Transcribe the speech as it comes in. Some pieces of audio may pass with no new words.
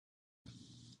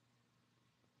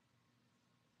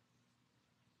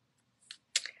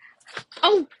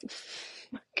Oh,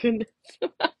 my goodness.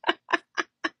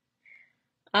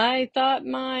 I thought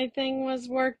my thing was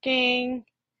working.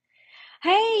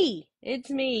 Hey, it's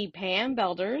me, Pam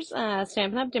Belders,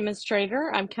 Stampin' Up!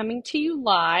 Demonstrator. I'm coming to you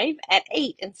live at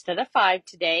 8 instead of 5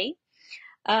 today.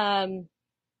 Um,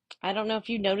 I don't know if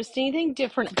you noticed anything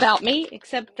different about me,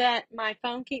 except that my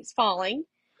phone keeps falling.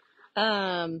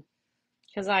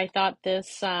 Because I thought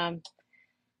this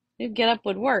new get up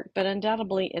would work, but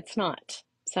undoubtedly it's not.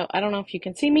 So I don't know if you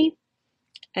can see me.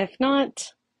 If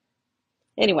not,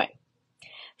 anyway.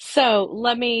 So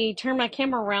let me turn my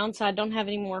camera around so I don't have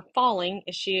any more falling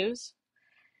issues.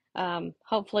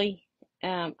 Hopefully,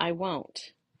 I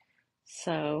won't.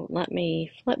 So let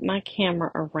me flip my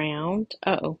camera around.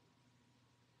 Uh-oh.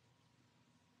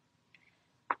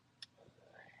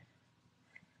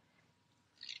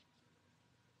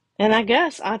 And I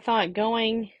guess I thought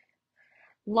going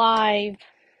live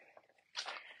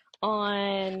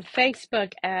on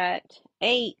Facebook at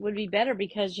 8 would be better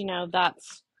because,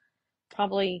 that's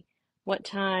probably what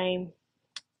time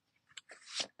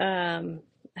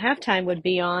halftime would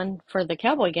be on for the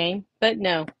Cowboy game. But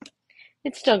no,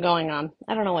 it's still going on.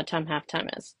 I don't know what time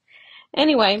halftime is.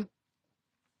 Anyway,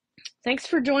 thanks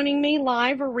for joining me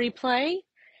live or replay.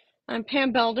 I'm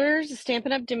Pam Belders, a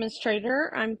Stampin' Up!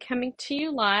 Demonstrator. I'm coming to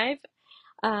you live.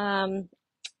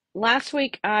 Last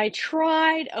week I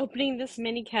tried opening this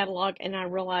mini catalog and I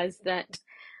realized that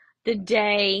the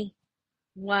day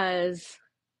was,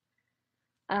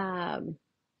 that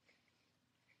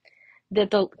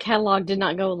the catalog did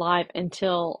not go live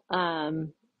until, I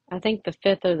think the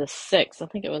 5th or the 6th. I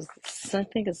think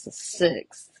it's the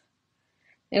 6th.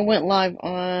 It went live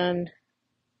on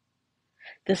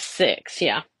the 6th,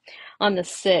 yeah. On the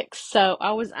 6th. So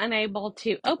I was unable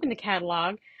to open the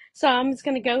catalog. So I'm just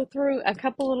going to go through a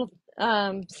couple little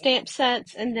stamp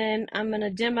sets and then I'm going to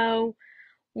demo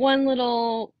one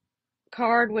little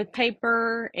card with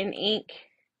paper and ink.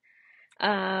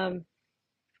 And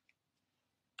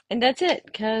that's it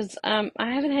because I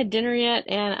haven't had dinner yet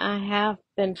and I have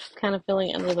been kind of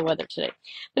feeling under the weather today.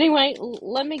 But anyway,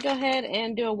 let me go ahead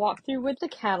and do a walkthrough with the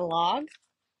catalog.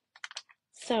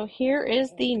 So here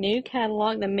is the new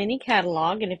catalog, the mini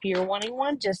catalog, and if you're wanting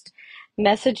one, just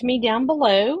message me down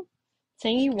below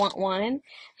saying you want one.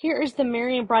 Here is the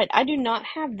Merry and Bright. I do not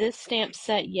have this stamp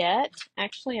set yet.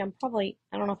 Actually, I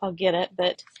don't know if I'll get it,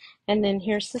 and then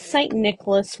here's the St.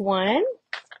 Nicholas one.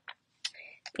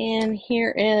 And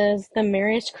here is the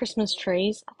Merriest Christmas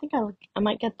Trees. I think I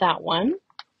might get that one.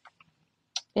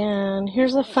 And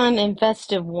here's a fun and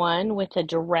festive one with a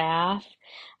giraffe,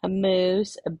 a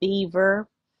moose, a beaver,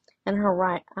 and her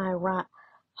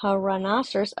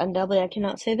rhinoceros. Undoubtedly, I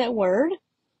cannot say that word.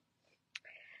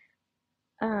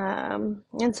 And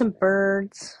some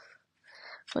birds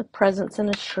with presents in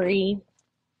a tree.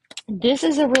 This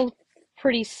is a real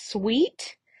pretty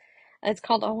sweet. It's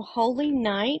called A Holy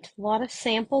Night. A lot of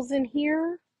samples in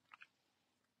here.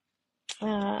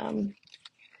 And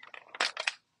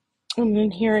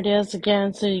then here it is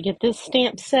again. So you get this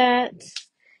stamp set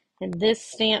and this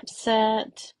stamp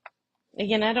set.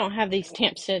 Again, I don't have these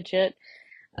stamp sets yet.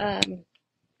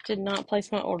 Did not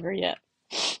place my order yet.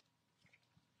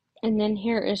 And then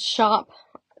here is Shop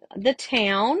the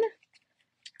Town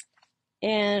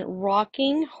and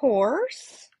Rocking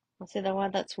Horse. I'll say that why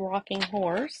that's Rocking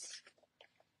Horse.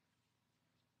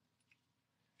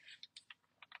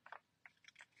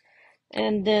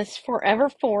 And this Forever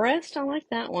Forest. I like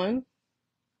that one.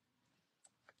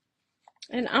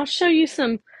 And I'll show you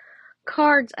some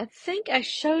cards. I think I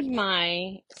showed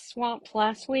my swap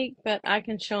last week, but I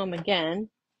can show them again.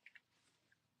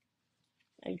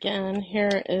 Again,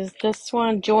 here is this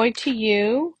one, Joy to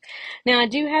You. Now, I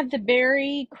do have the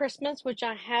Berry Christmas, which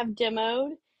I have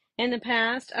demoed in the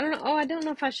past. I don't know. Oh, I don't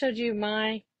know if I showed you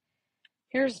my,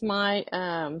 here's my,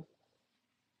 I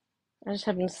just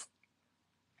haven't,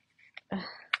 I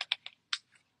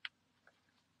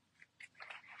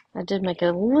did make it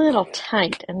a little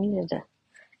tight. I needed to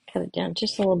cut it down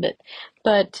just a little bit.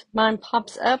 But mine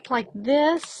pops up like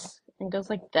this and goes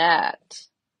like that.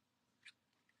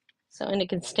 So, and it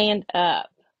can stand up,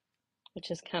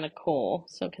 which is kind of cool.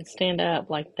 So it can stand up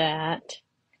like that.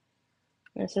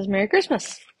 And it says Merry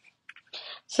Christmas.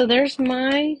 So there's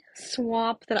my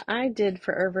swap that I did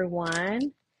for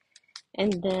everyone.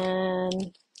 And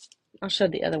then I'll show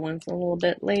the other ones a little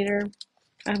bit later.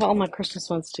 I have all my Christmas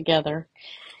ones together.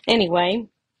 Anyway.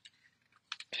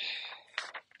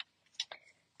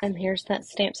 And here's that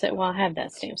stamp set. Well, I have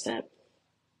that stamp set.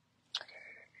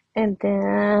 And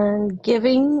then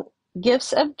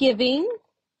Gifts of Giving.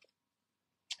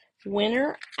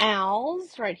 Winter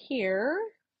Owls right here.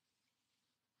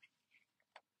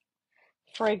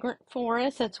 Fragrant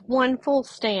Forest. That's one full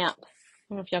stamp. I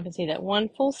don't know if y'all can see that. One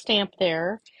full stamp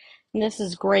there. And this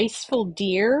is Graceful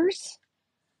Deer,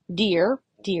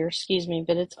 excuse me,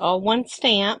 but it's all one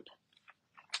stamp.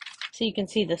 So you can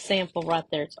see the sample right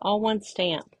there. It's all one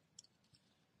stamp.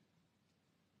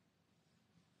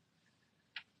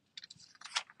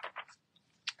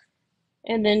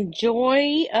 And then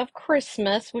Joy of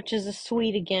Christmas, which is a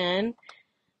suite again,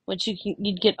 which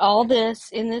you'd get all this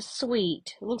in this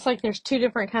suite. It looks like there's two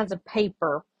different kinds of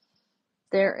paper.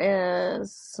 There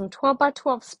is some 12 by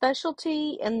 12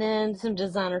 specialty and then some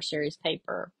designer series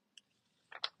paper.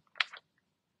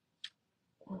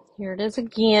 Here it is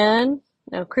again.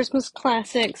 No, Christmas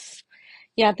Classics.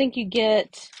 Yeah, I think you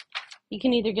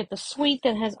can either get the suite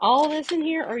that has all this in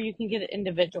here or you can get it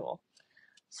individual.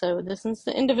 So this is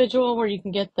the individual where you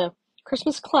can get the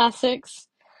Christmas Classics,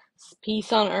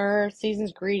 Peace on Earth,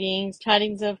 Season's Greetings,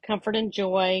 Tidings of Comfort and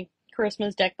Joy,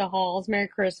 Christmas, Deck the Halls, Merry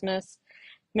Christmas,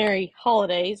 Merry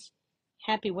Holidays,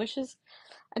 Happy Wishes.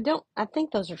 I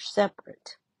think those are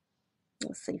separate.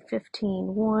 Let's see,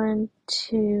 15, 1,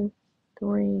 2,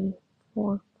 3,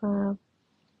 4, 5,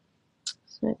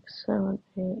 6, 7,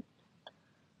 8.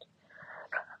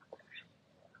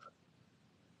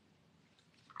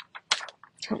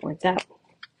 Something like that.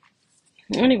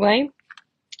 Anyway,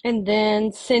 and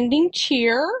then Sending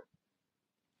Cheer.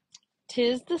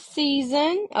 'Tis the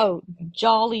Season. Oh,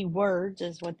 Jolly Words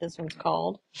is what this one's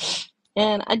called.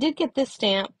 And I did get this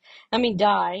die.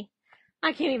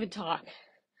 I can't even talk.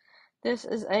 This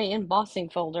is a embossing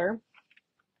folder.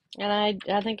 And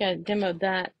I think I demoed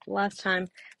that last time.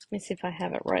 Let me see if I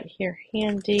have it right here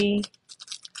handy.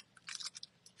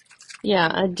 Yeah,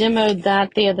 I demoed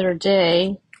that the other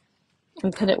day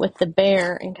and put it with the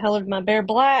bear and colored my bear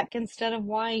black instead of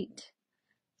white.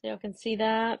 So y'all can see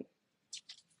that.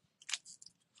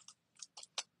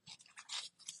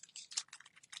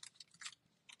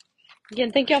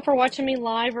 Again, thank y'all for watching me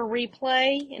live or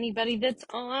replay. Anybody that's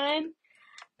on,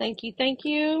 thank you, thank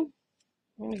you.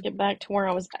 Let me get back to where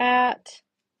I was at.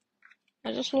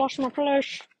 I just lost my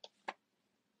place.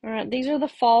 All right, these are the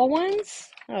fall ones.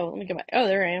 Oh, let me go back. Oh,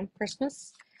 there I am.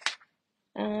 Christmas.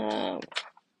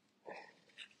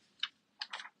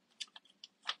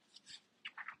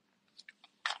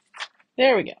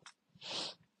 There we go.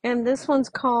 And this one's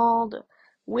called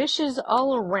Wishes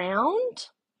All Around.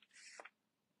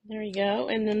 There you go.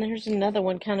 And then there's another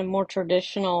one, kind of more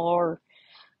traditional, or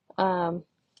I don't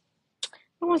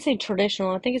want to say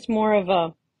traditional. I think it's more of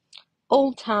a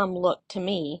old time look to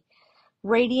me.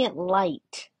 Radiant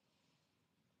Light.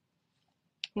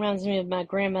 Reminds me of my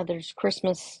grandmother's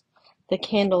Christmas, the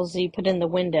candles you put in the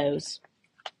windows.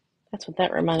 That's what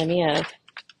that reminded me of.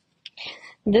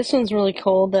 This one's really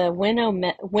cool, the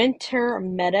Winter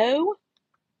Meadow.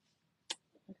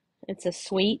 It's a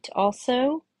suite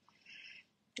also.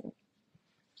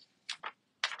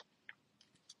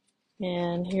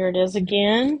 And here it is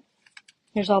again.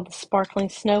 Here's all the sparkling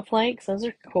snowflakes. Those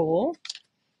are cool.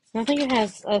 And I think it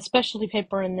has a specialty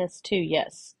paper in this too,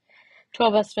 yes.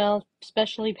 12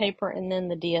 specialty paper and then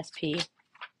the DSP.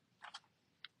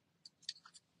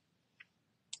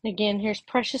 Again, here's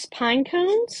Precious Pine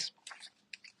Cones.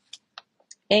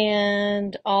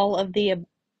 And all of the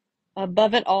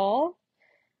Above It All.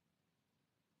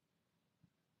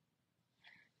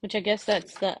 Which I guess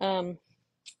that's the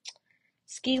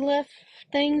ski lift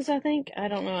things, I think. I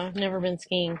don't know. I've never been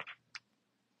skiing.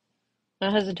 My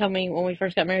husband told me when we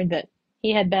first got married that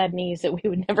he had bad knees, that we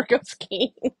would never go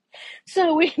skiing.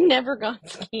 So we've never gone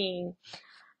skiing.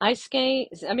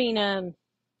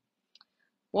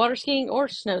 Water skiing or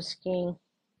snow skiing.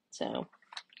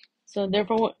 So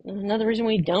therefore, another reason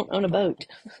we don't own a boat.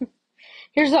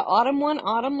 Here's the autumn one,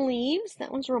 Autumn Leaves.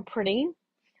 That one's real pretty.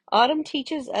 Autumn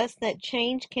teaches us that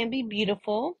change can be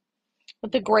beautiful.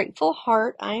 With a grateful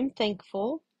heart, I am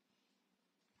thankful.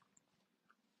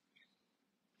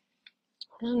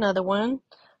 Here's another one,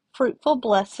 Fruitful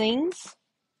Blessings.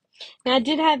 Now, I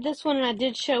did have this one, and I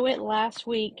did show it last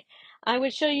week. I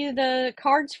would show you the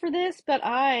cards for this, but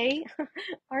I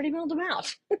already mailed them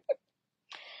out.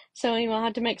 So anyway, I'll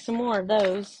have to make some more of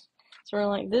those. So we're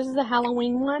like, this is the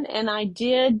Halloween one, and I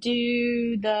did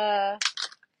do the,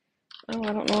 I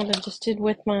don't know what I just did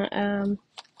with my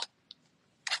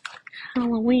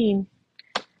Halloween.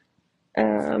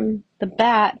 The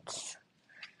bats,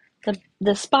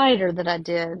 the spider that I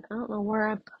did. I don't know where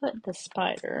I put the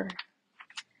spider.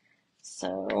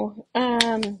 So,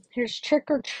 here's Trick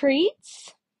or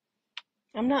Treats.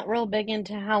 I'm not real big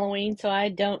into Halloween, so I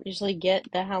don't usually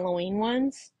get the Halloween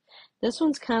ones. This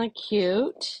one's kind of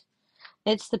cute.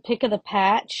 It's the Pick of the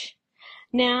Patch.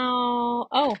 Now,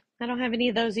 I don't have any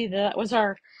of those either. That was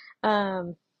our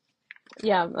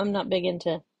Yeah, I'm not big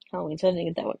into Halloween, so I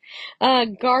didn't get that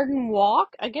one. Garden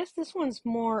Walk. I guess this one's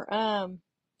more, a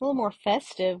little more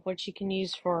festive, which you can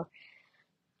use for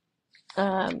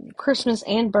Christmas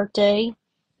and birthday.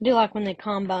 I do like when they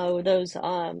combo those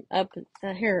up.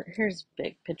 Here's a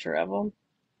big picture of them.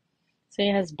 So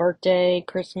it has birthday,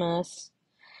 Christmas,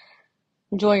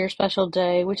 enjoy your special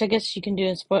day, which I guess you can do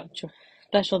in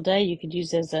special day. You could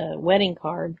use as a wedding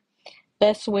card.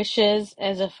 Best wishes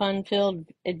as a fun-filled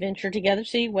adventure together.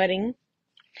 See, wedding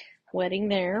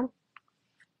there.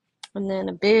 And then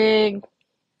a big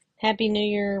Happy New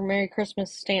Year, Merry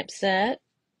Christmas stamp set.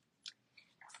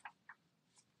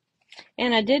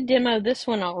 And I did demo this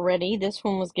one already. This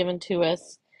one was given to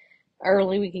us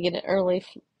early. We could get it early.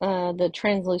 The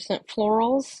translucent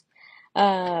florals.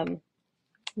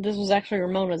 This was actually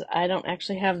Ramona's. I don't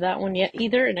actually have that one yet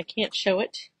either, and I can't show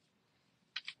it.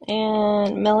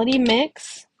 And Melody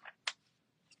Mix.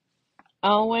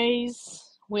 Always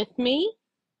with me.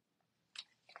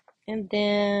 And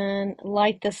then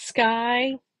Light the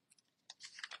Sky.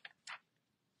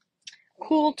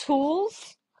 Cool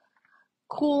Tools.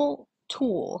 Cool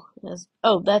Tool.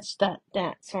 Oh, that's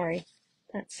sorry.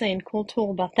 That's saying cool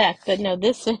tool about that. But no,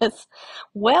 this is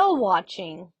whale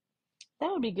watching. That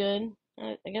would be good.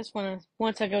 I guess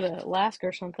once I go to Alaska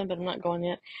or something, but I'm not going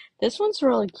yet. This one's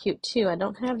really cute too. I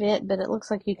don't have it, but it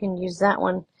looks like you can use that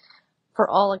one for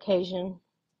all occasion.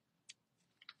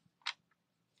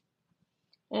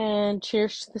 And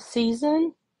cheers to the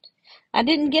season. I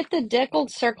didn't get the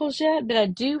deckled circles yet, but I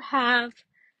do have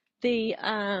the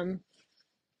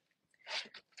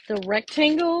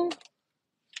rectangle.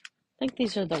 I think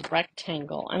these are the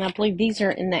rectangle, and I believe these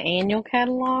are in the annual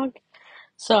catalog.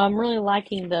 So I'm really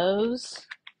liking those,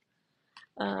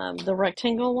 the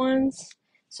rectangle ones.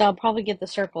 So I'll probably get the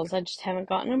circles. I just haven't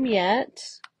gotten them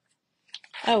yet.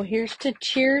 Oh, here's to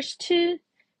cheers to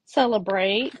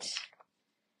celebrate.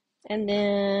 And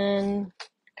then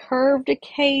curved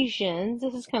occasions.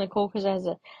 This is kind of cool because it has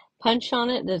a punch on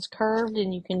it that's curved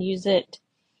and you can use it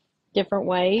different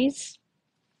ways.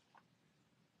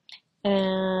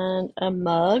 And a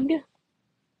mug.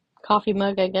 Coffee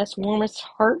mug, I guess. Warmest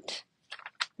Heart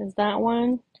is that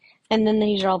one. And then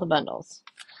these are all the bundles.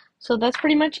 So that's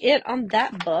pretty much it on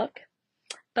that book.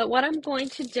 But what I'm going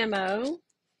to demo,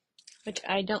 which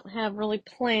I don't have really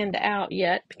planned out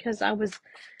yet because I was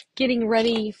getting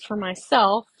ready for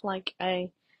myself, like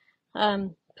I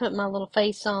put my little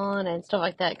face on and stuff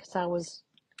like that because I was,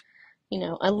 a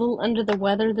little under the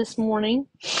weather this morning.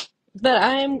 But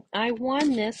I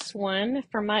won this one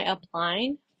for my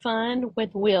upline, Fun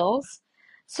with Wheels.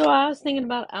 So I was thinking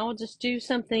about I will just do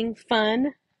something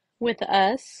fun with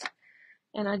us.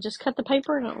 And I just cut the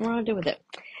paper. I don't know what to do with it.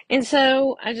 And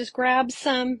so I just grabbed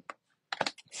some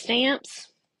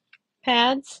stamps,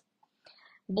 pads,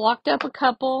 blocked up a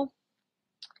couple,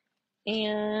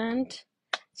 and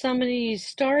some of these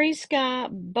Starry Sky,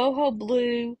 Boho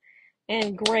Blue,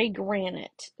 and Gray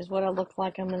Granite is what I look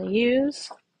like I'm going to use.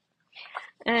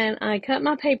 And I cut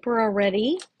my paper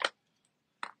already.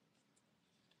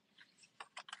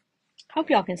 Hope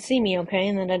y'all can see me okay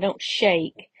and that I don't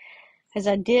shake. As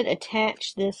I did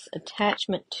attach this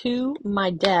attachment to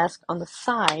my desk on the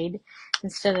side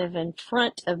instead of in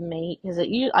front of me, because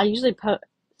I usually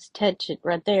attach it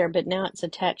right there, but now it's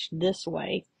attached this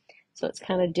way, so it's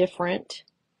kind of different.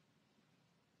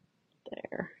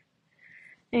 There.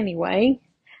 Anyway,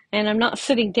 and I'm not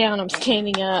sitting down, I'm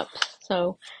standing up,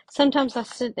 so sometimes I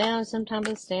sit down, sometimes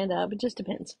I stand up, it just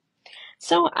depends.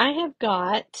 So I have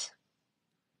got,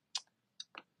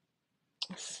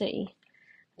 let's see,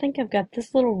 I think I've got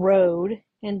this little road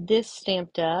and this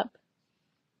stamped up,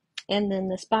 and then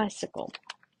this bicycle.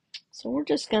 So we're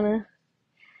just gonna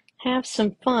have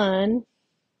some fun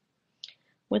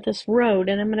with this road,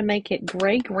 and I'm gonna make it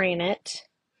Gray Granite.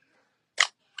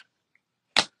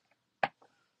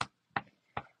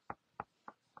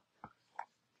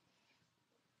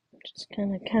 Just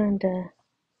kinda.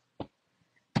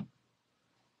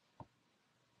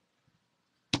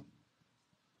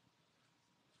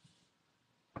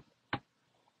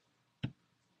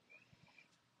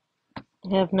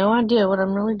 I have no idea what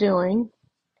I'm really doing.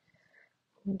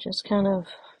 I'm just kind of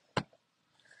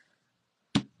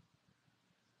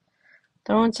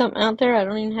throwing something out there. I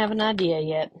don't even have an idea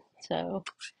yet. So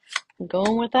I'm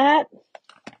going with that.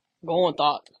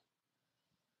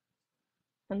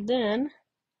 And then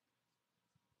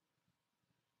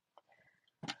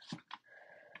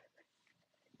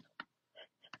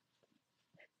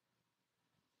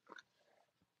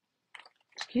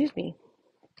excuse me.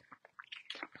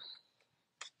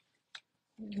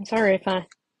 I'm sorry if I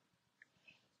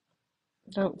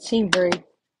don't seem very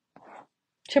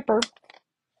chipper.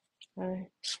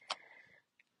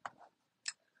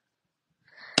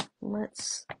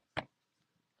 Let's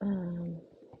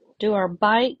do our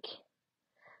bike.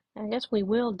 I guess we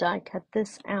will die cut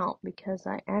this out because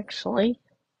I actually,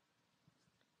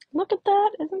 look at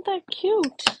that, isn't that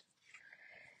cute?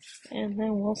 And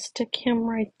then we'll stick him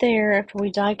right there after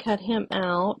we die cut him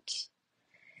out.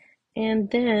 And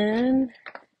then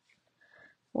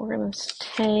we're going to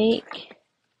take,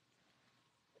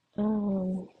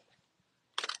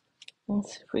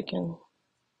 let's see if we can,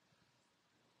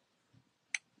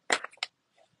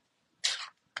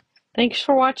 thanks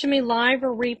for watching me live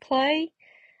or replay.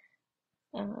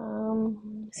 Let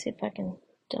me see if I can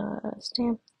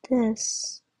stamp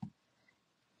this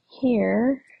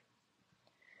here.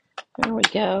 There we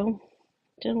go.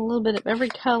 Did a little bit of every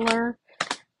color.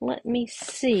 Let me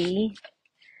see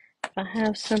if I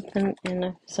have something in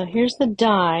a, so here's the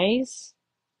dies.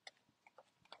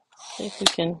 See if we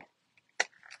can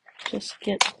just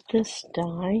get this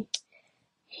die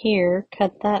here,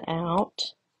 cut that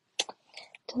out.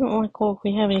 Doesn't look like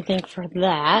we have anything for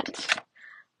that.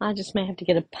 I just may have to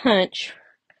get a punch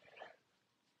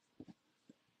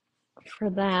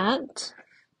for that,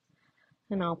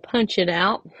 and I'll punch it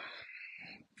out.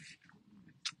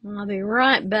 I'll be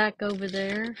right back over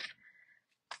there.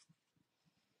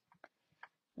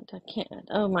 But I can't,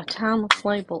 oh, my timeless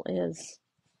label is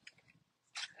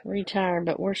retired,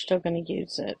 but we're still going to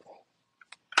use it.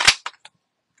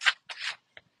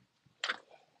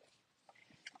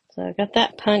 So I got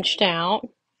that punched out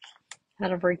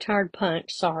of retired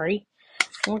punch, sorry.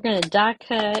 We're going to die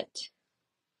cut.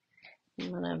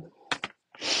 I'm going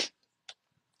to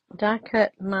die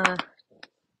cut my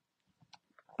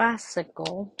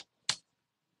bicycle.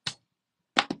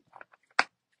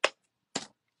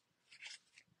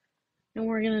 And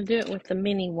we're going to do it with the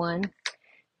mini one.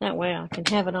 That way I can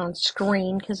have it on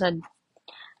screen, because I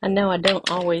know I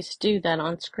don't always do that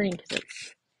on screen because it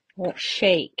won't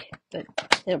shake. But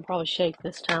it'll probably shake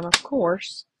this time, of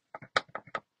course.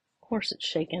 Of course it's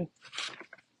shaking.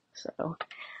 So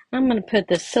I'm going to put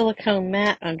this silicone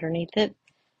mat underneath it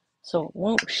so it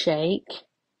won't shake.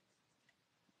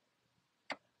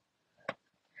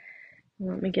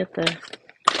 Let me get the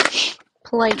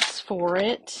plates for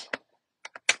it.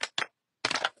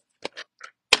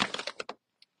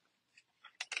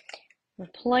 The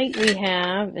plate we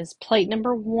have is plate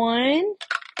number 1,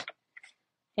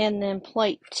 and then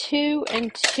plate 2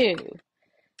 and 2.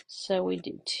 So we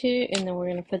do 2, and then we're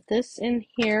going to put this in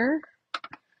here,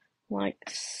 like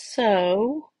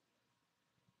so.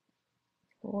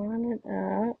 Line it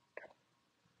up.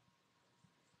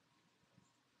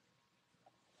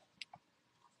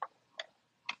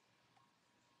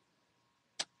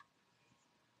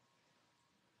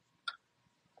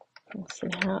 Let's see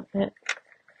how it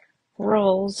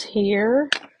rolls here.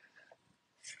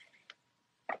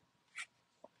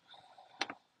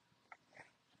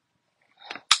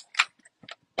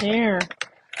 There.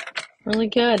 Really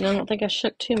good. I don't think I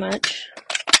shook too much.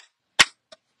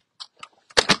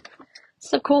 It's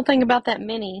the cool thing about that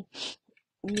mini.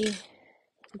 You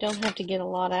don't have to get a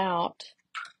lot out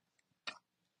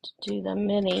to do the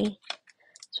mini,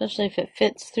 especially if it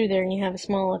fits through there and you have a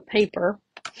small paper,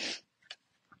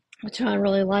 which I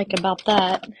really like about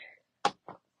that.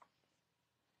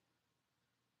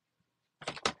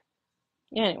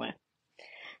 Anyway,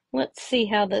 let's see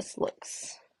how this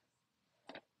looks.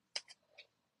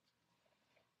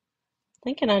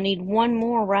 Thinking I need one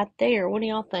more right there. What do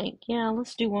y'all think? Yeah,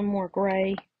 let's do one more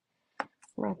gray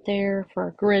right there for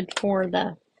a grid for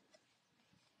the,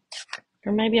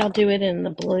 or maybe I'll do it in the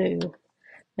blue.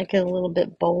 Make it a little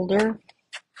bit bolder.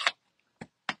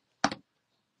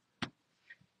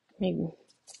 Maybe.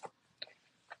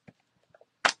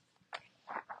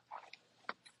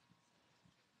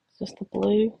 Just the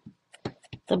blue.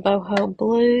 The Boho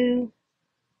Blue.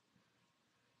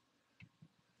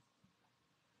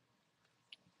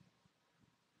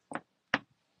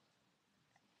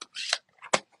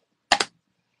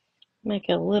 Make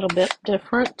it a little bit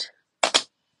different.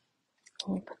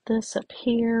 I'll put this up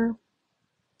here.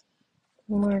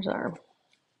 And where's our,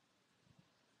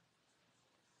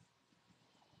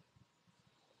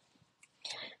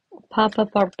 pop up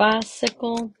our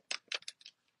bicycle.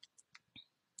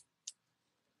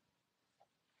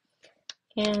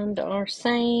 And our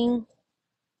saying.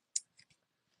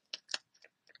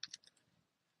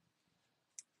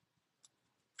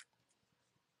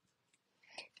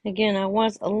 Again, I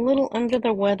was a little under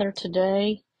the weather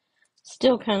today.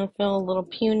 Still kind of feel a little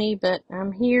puny, but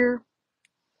I'm here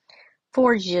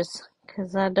for yous,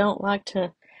 because I don't like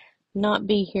to not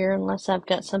be here unless I've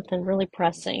got something really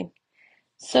pressing.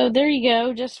 So there you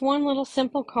go, just one little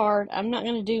simple card. I'm not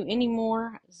going to do any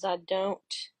more as I don't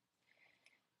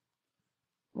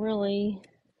really,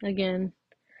 again,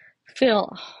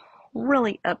 feel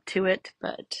really up to it,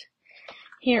 but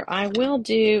here I will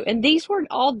do, and these were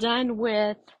all done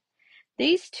with,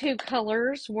 these two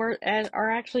colors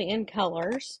are actually in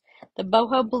colors, the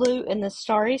Boho Blue and the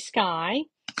Starry Sky,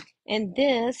 and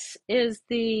this is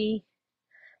the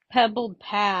Pebbled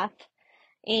Path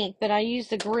ink, but I used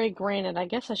the Gray Granite. I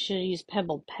guess I should have used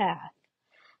Pebbled Path.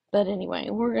 But anyway,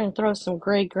 we're going to throw some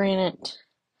Gray Granite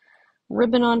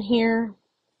ribbon on here,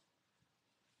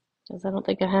 because I don't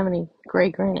think I have any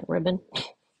Gray Granite ribbon. I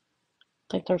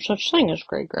think there's such thing as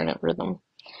Gray Granite ribbon.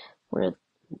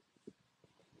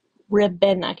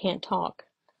 Ribbon, I can't talk.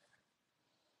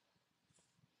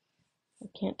 I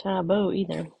can't tie a bow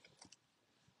either.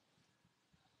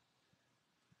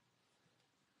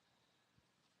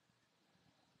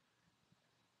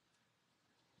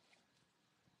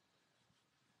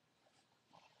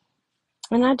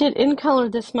 And I did in color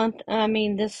this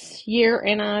year,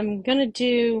 and I'm going to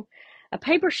do a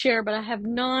paper share, but I have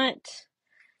not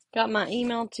got my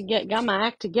got my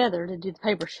act together to do the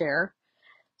paper share.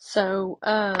 So,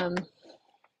 as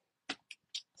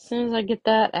soon as I get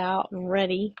that out and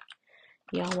ready,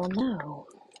 y'all will know.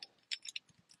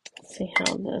 Let's see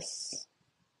how this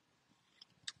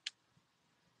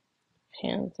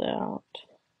pans out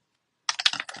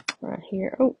right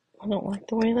here. Oh, I don't like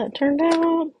the way that turned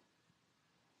out.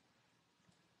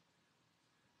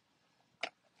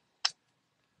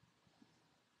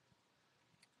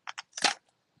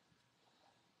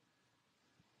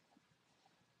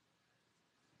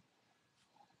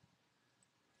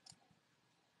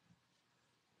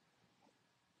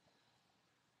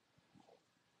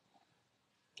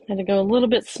 Had to go a little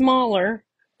bit smaller,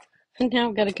 and now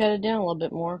I've got to cut it down a little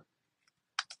bit more.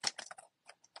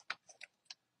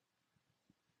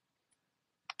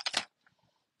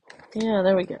 Yeah,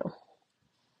 there we go.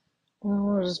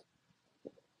 We'll just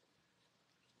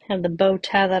have the bow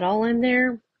tie that all in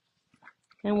there,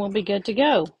 and we'll be good to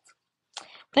go.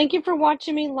 Thank you for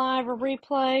watching me live or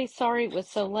replay. Sorry it was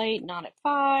so late, not at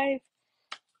 5,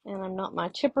 and I'm not my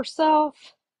chipper self.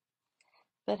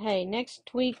 But hey, next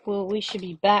week we should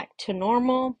be back to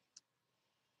normal.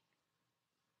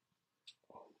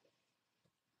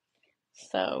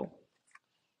 So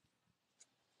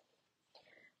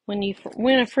when you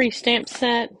win a free stamp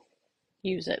set,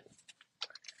 use it.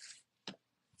 That's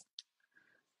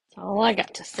all I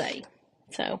got to say.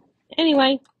 So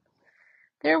anyway,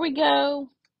 there we go.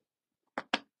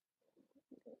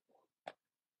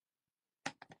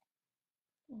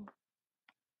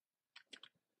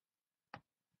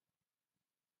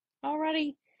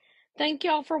 Alrighty. Thank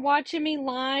y'all for watching me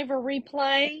live or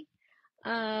replay.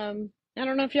 I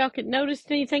don't know if y'all could notice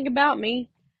anything about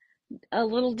me a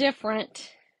little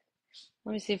different.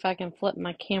 Let me see if I can flip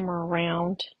my camera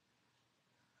around.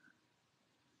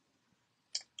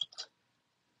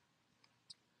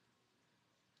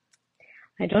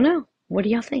 I don't know. What do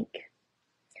y'all think?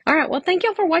 All right. Well, thank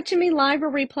y'all for watching me live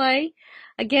or replay.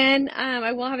 Again,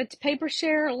 I will have a paper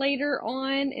share later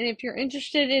on. And if you're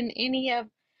interested in any of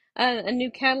a new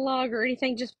catalog or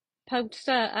anything, just post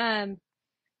I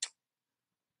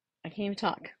can't even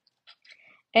talk.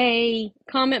 A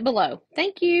comment below.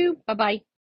 Thank you. Bye-bye.